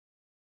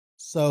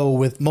So,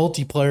 with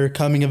multiplayer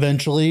coming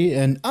eventually,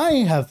 and I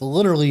have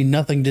literally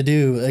nothing to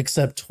do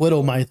except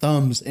twiddle my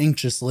thumbs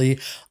anxiously,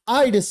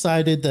 I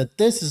decided that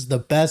this is the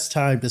best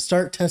time to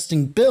start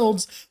testing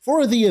builds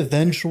for the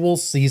eventual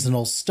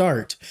seasonal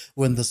start,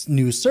 when the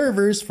new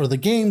servers for the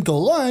game go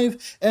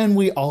live and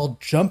we all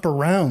jump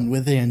around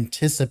with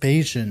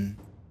anticipation.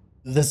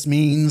 This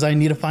means I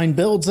need to find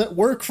builds that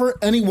work for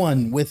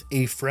anyone with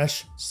a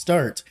fresh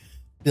start,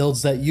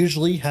 builds that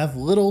usually have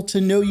little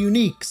to no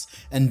uniques,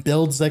 and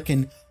builds that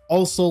can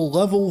also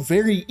level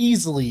very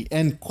easily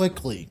and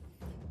quickly.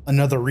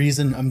 Another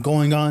reason I'm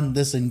going on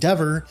this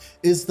endeavor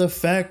is the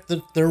fact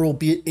that there will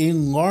be a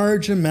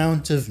large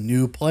amount of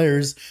new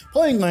players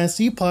playing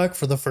Last Epoch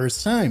for the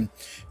first time,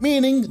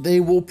 meaning they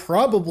will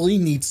probably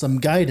need some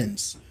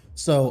guidance.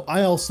 So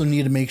I also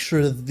need to make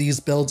sure that these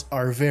builds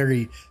are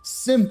very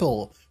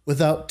simple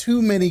without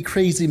too many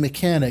crazy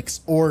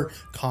mechanics or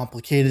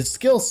complicated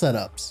skill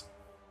setups.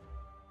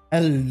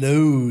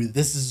 Hello,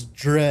 this is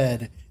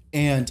Dread,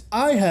 and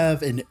I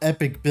have an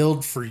epic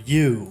build for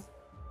you.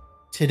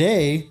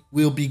 Today,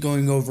 we'll be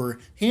going over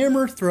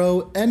Hammer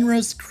Throw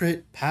Enra's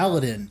Crit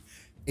Paladin,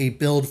 a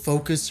build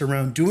focused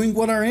around doing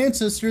what our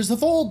ancestors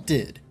of old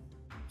did,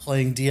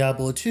 playing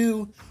Diablo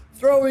 2,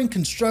 throwing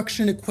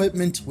construction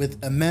equipment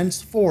with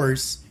immense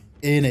force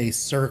in a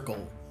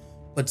circle.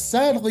 But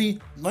sadly,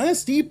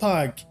 Last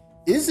Epoch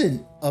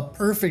isn't a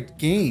perfect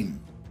game.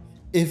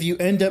 If you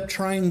end up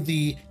trying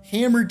the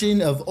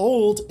Hammerdin of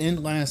old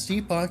in Last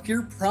Epoch,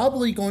 you're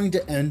probably going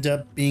to end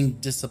up being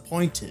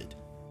disappointed.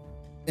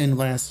 In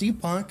Last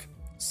Epoch,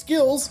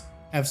 skills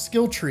have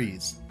skill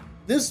trees.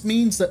 This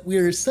means that we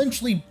are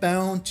essentially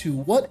bound to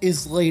what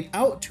is laid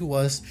out to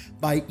us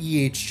by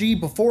EHG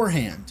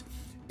beforehand.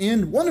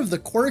 And one of the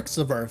quirks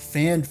of our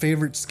fan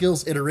favorite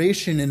skills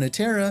iteration in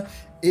Atera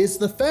is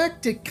the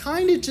fact it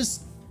kind of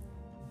just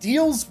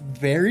deals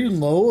very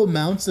low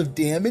amounts of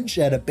damage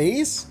at a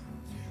base.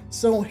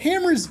 So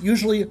hammers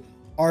usually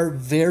are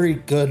very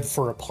good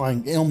for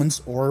applying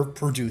ailments or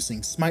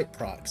producing smite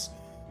procs,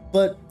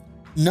 but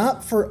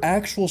not for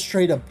actual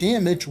straight up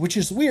damage, which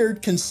is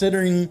weird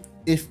considering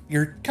if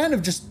you're kind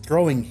of just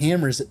throwing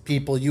hammers at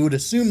people, you would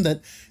assume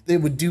that they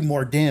would do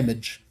more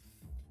damage.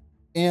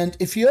 And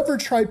if you ever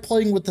tried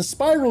playing with the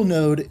spiral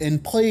node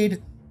and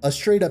played a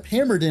straight up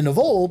Hammerdin of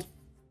old,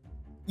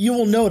 you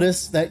will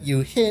notice that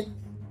you hit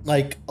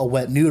like a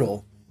wet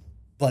noodle.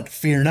 But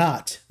fear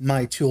not,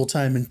 my tool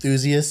time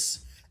enthusiasts,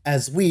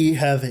 as we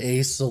have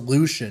a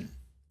solution.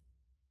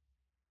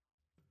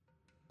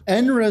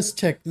 Enra's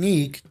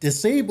technique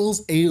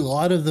disables a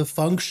lot of the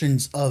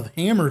functions of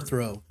hammer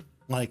throw,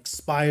 like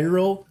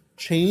spiral,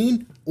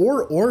 chain,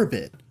 or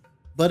orbit,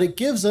 but it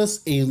gives us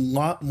a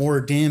lot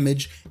more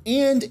damage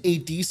and a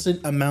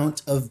decent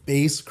amount of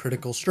base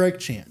critical strike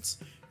chance.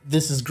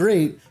 This is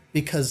great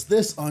because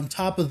this, on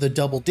top of the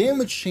double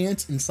damage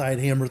chance inside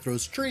Hammer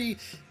Throw's tree,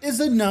 is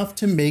enough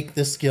to make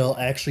the skill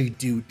actually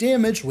do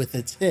damage with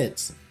its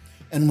hits.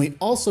 And we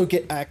also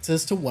get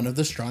access to one of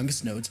the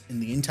strongest nodes in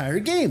the entire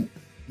game,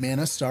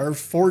 Mana Star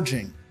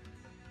Forging.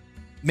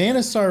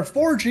 Mana Star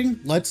Forging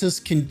lets us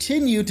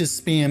continue to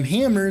spam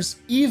hammers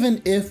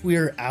even if we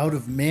are out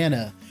of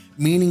mana,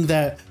 meaning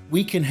that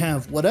we can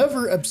have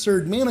whatever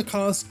absurd mana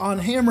cost on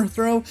Hammer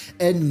Throw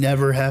and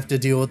never have to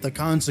deal with the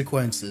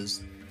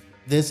consequences.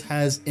 This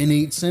has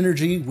innate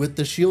synergy with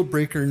the Shield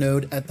Breaker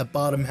node at the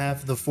bottom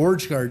half of the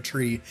Forge Guard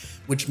tree,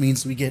 which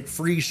means we get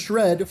free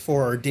shred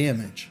for our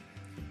damage.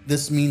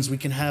 This means we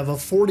can have a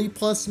 40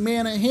 plus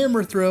mana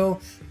hammer throw,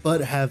 but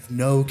have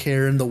no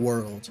care in the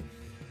world.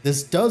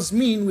 This does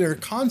mean we are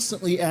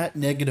constantly at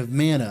negative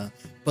mana,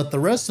 but the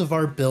rest of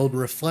our build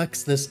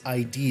reflects this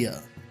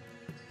idea.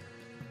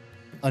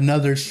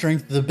 Another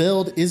strength of the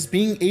build is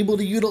being able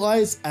to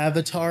utilize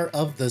Avatar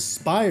of the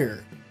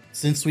Spire.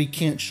 Since we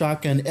can't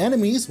shotgun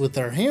enemies with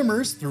our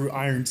hammers through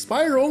Iron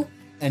Spiral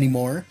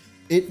anymore,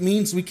 it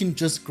means we can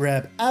just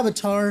grab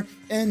Avatar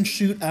and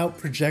shoot out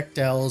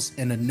projectiles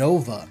in a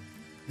Nova.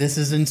 This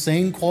is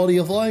insane quality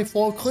of life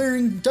while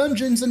clearing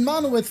dungeons and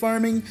Monolith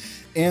farming,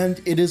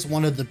 and it is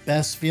one of the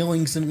best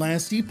feelings in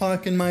Last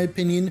Epoch, in my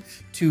opinion,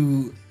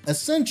 to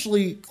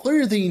essentially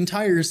clear the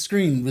entire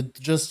screen with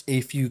just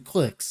a few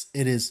clicks.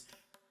 It is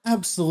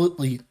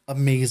absolutely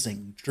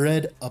amazing.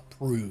 Dread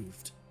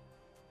approved.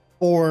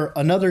 For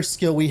another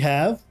skill we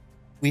have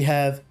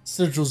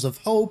Sigils of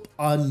Hope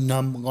on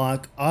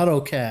Numlock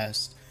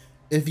Autocast.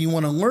 If you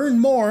want to learn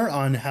more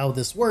on how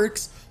this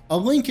works, a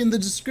link in the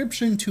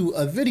description to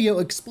a video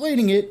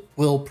explaining it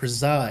will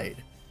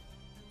preside.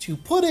 To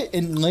put it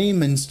in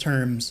layman's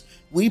terms,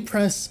 we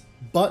press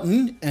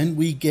button and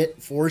we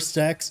get 4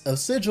 stacks of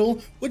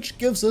sigil, which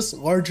gives us a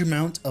large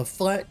amount of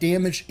flat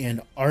damage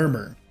and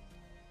armor.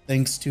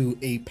 Thanks to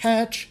a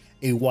patch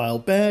a while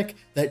back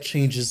that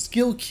changes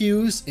skill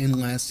queues in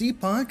Last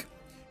Epoch,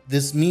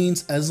 this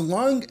means as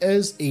long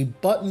as a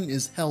button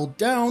is held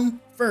down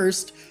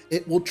first,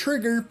 it will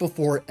trigger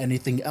before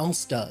anything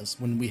else does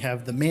when we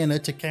have the mana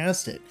to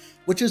cast it,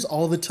 which is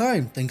all the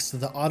time thanks to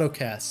the auto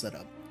cast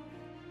setup.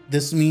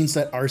 This means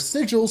that our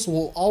sigils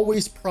will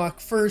always proc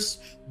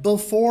first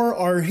before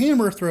our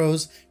hammer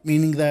throws,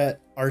 meaning that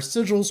our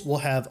sigils will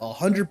have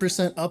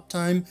 100%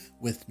 uptime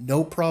with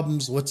no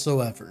problems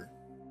whatsoever.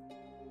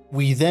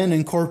 We then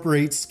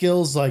incorporate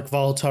skills like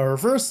Volatile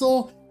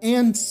Reversal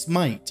and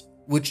Smite,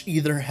 which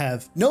either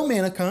have no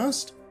mana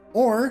cost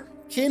or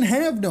can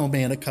have no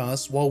mana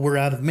cost while we're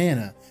out of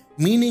mana,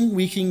 meaning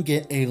we can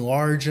get a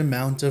large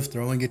amount of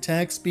throwing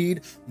attack speed,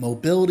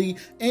 mobility,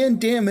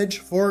 and damage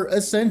for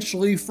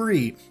essentially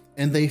free,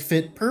 and they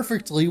fit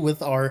perfectly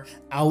with our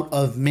out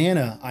of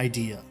mana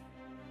idea.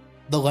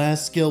 The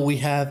last skill we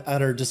have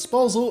at our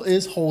disposal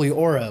is Holy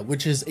Aura,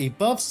 which is a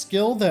buff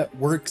skill that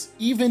works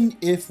even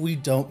if we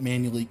don't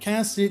manually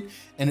cast it,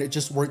 and it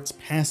just works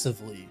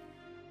passively.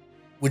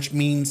 Which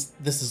means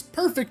this is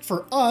perfect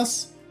for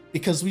us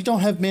because we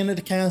don't have mana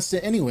to cast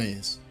it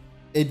anyways.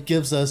 It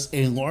gives us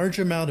a large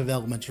amount of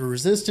elemental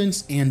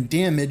resistance and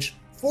damage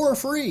for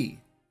free.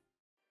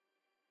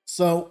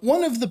 So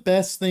one of the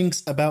best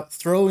things about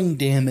throwing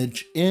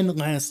damage in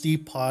Last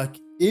Epoch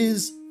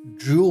is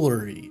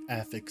jewelry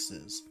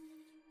affixes.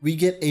 We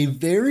get a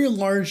very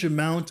large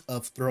amount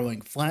of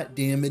throwing flat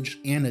damage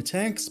and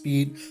attack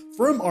speed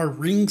from our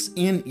rings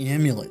and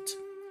amulet.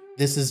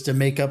 This is to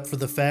make up for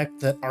the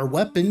fact that our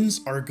weapons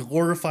are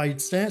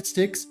glorified stat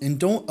sticks and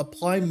don't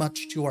apply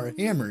much to our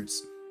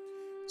hammers.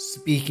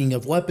 Speaking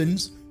of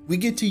weapons, we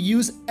get to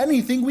use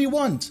anything we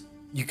want.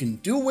 You can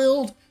dual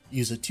wield,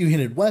 use a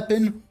two-handed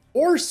weapon,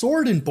 or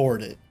sword and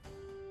board it.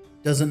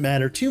 Doesn't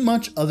matter too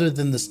much other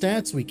than the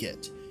stats we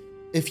get.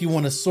 If you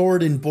want a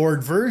sword and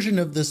board version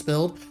of this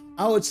build,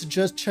 I would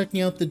suggest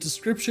checking out the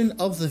description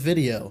of the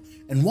video.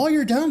 And while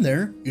you're down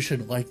there, you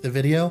should like the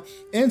video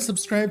and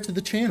subscribe to the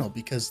channel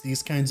because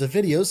these kinds of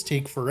videos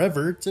take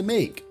forever to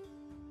make.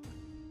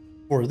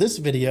 For this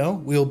video,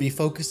 we'll be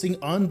focusing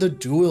on the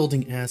dual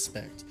wielding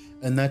aspect,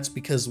 and that's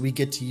because we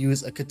get to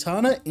use a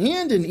katana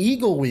and an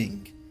eagle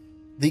wing.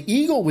 The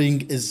eagle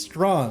wing is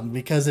strong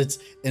because its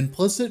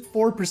implicit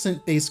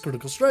 4% base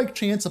critical strike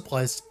chance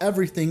applies to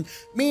everything,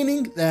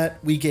 meaning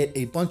that we get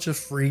a bunch of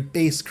free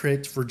base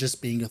crit for just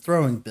being a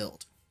throwing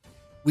build.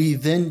 We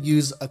then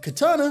use a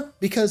katana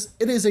because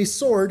it is a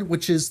sword,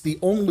 which is the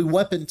only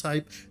weapon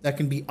type that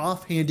can be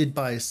offhanded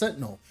by a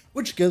sentinel,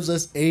 which gives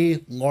us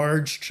a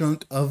large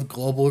chunk of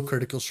global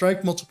critical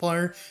strike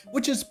multiplier,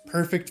 which is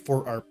perfect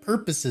for our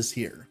purposes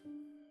here.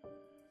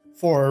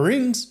 For our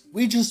rings,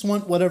 we just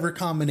want whatever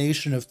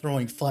combination of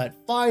throwing flat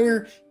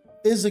fire,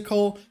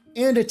 physical,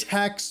 and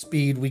attack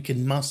speed we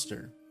can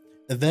muster.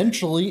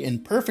 Eventually,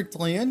 in Perfect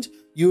Land,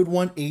 you would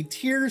want a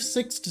tier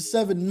 6 to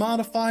 7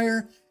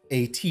 modifier,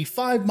 a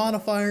T5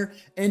 modifier,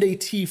 and a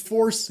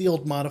T4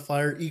 sealed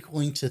modifier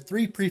equaling to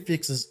 3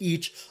 prefixes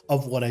each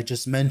of what I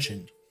just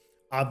mentioned.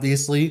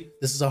 Obviously,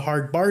 this is a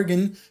hard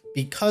bargain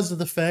because of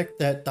the fact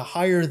that the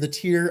higher the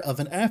tier of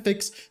an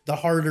affix, the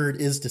harder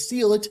it is to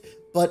seal it,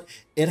 but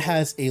it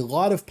has a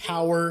lot of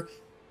power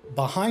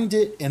behind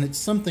it, and it's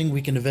something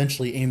we can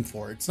eventually aim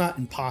for. It's not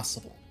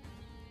impossible.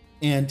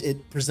 And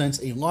it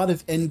presents a lot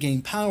of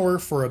endgame power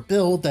for a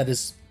build that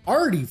is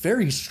already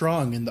very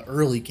strong in the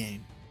early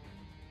game.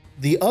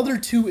 The other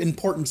two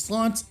important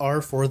slots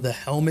are for the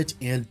helmet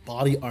and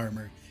body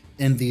armor.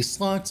 In these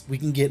slots, we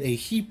can get a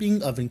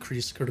heaping of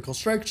increased critical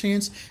strike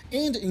chance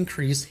and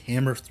increased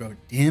hammer throw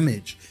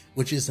damage,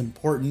 which is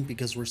important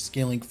because we're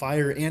scaling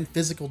fire and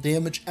physical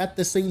damage at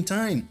the same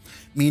time,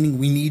 meaning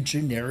we need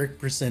generic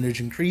percentage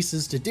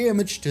increases to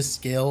damage to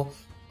scale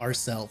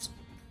ourselves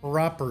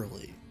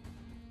properly.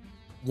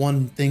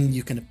 One thing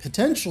you can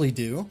potentially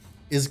do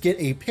is get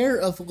a pair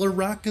of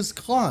Laraka's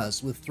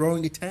Claws with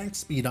throwing attack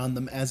speed on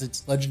them as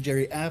its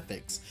legendary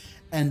affix,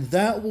 and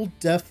that will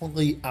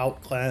definitely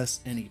outclass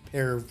any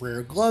pair of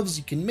rare gloves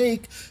you can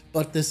make,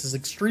 but this is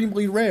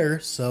extremely rare,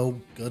 so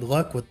good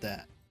luck with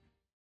that.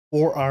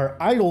 For our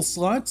idol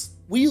slots,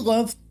 we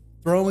love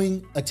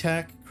throwing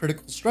attack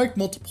critical strike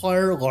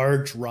multiplier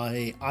large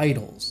Rai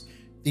idols.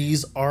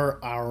 These are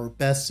our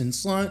best in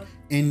slot,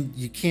 and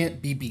you can't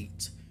be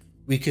beat.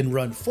 We can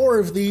run 4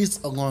 of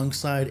these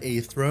alongside a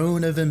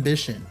Throne of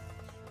Ambition.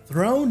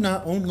 Throne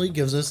not only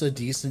gives us a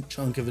decent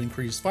chunk of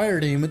increased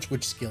fire damage,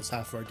 which scales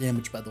half of our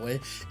damage by the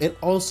way, it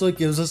also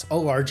gives us a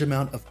large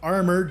amount of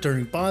armor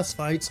during boss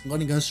fights,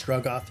 letting us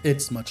shrug off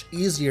hits much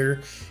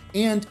easier,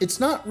 and it's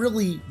not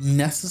really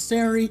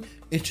necessary,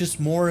 it's just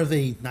more of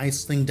a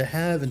nice thing to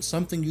have and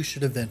something you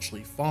should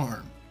eventually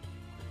farm.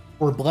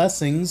 For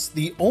blessings,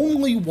 the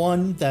only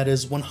one that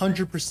is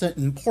 100%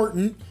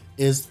 important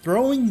is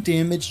throwing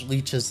damage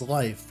leeches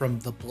life from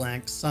the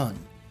Black Sun.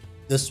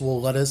 This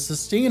will let us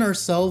sustain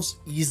ourselves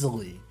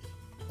easily.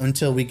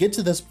 Until we get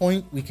to this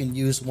point, we can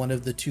use one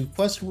of the 2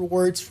 quest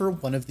rewards for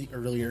one of the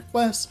earlier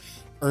quests,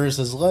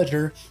 Urza's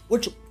Ledger,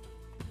 which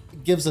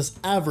gives us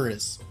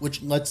Avarice,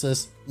 which lets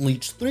us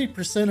leech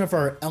 3% of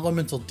our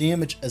elemental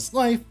damage as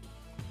life.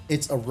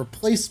 It's a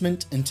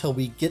replacement until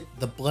we get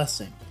the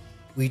blessing.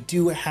 We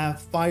do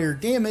have fire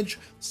damage,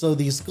 so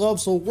these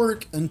gloves will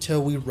work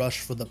until we rush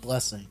for the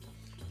blessing.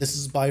 This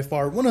is by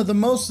far one of the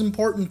most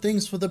important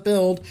things for the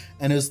build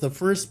and is the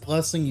first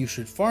blessing you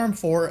should farm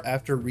for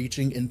after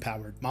reaching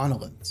empowered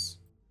monoliths.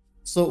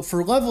 So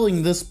for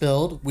leveling this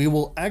build, we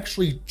will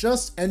actually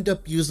just end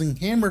up using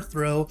hammer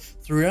throw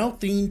throughout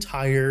the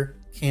entire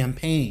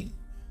campaign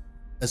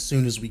as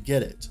soon as we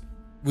get it.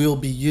 We'll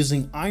be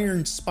using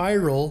iron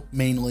spiral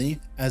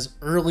mainly, as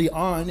early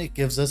on it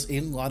gives us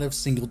a lot of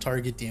single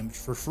target damage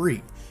for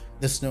free.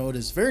 This node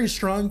is very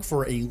strong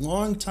for a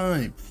long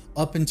time,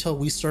 up until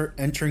we start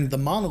entering the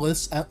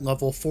monoliths at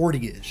level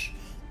 40-ish.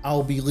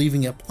 I'll be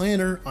leaving a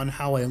planner on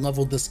how I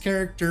leveled this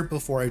character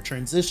before I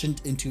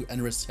transitioned into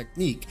Enra's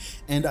technique,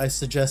 and I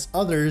suggest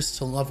others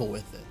to level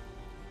with it.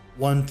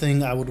 One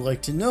thing I would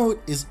like to note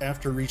is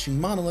after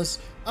reaching monoliths,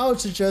 I would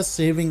suggest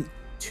saving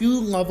 2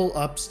 level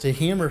ups to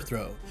hammer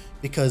throw,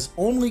 because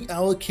only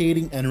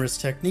allocating Enra's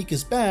technique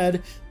is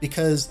bad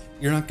because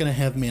you're not going to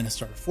have Mana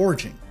Star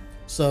Forging.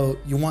 So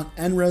you want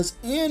Enra's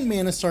and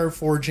Mana Star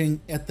Forging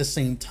at the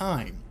same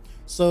time.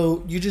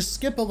 So you just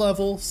skip a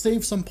level,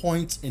 save some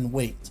points, and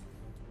wait.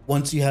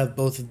 Once you have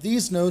both of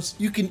these nodes,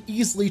 you can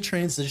easily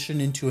transition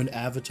into an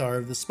Avatar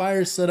of the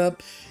Spire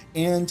setup,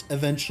 and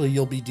eventually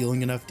you'll be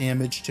dealing enough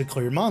damage to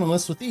clear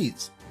monoliths with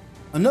ease.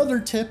 Another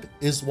tip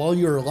is while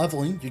you're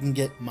leveling, you can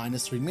get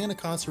 -3 mana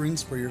cost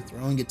rings for your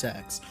throwing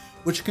attacks,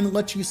 which can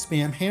let you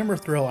spam hammer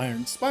throw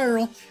iron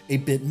spiral a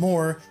bit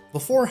more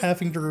before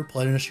having to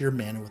replenish your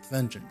mana with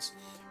vengeance.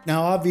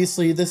 Now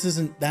obviously this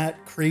isn't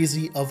that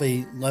crazy of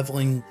a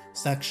leveling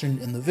section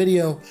in the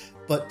video,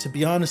 but to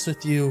be honest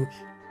with you,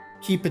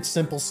 keep it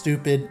simple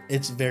stupid.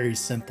 It's very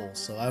simple,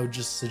 so I would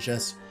just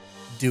suggest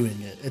doing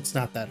it. It's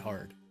not that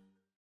hard.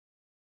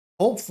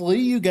 Hopefully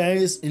you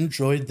guys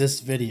enjoyed this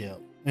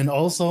video and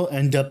also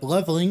end up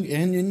leveling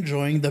and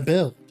enjoying the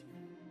build.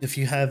 If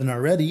you haven't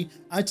already,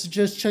 I'd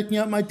suggest checking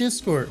out my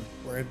Discord,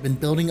 where I've been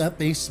building up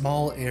a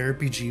small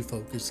ARPG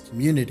focused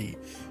community.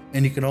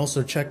 And you can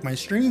also check my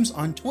streams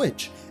on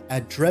Twitch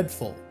at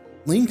Dreadful.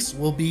 Links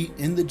will be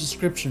in the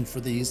description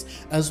for these,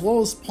 as well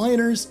as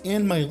planners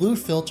and my loot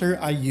filter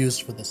I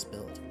used for this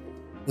build.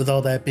 With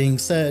all that being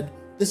said,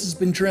 this has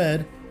been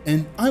Dread,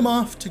 and I'm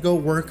off to go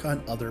work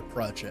on other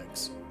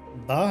projects.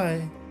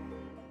 Bye!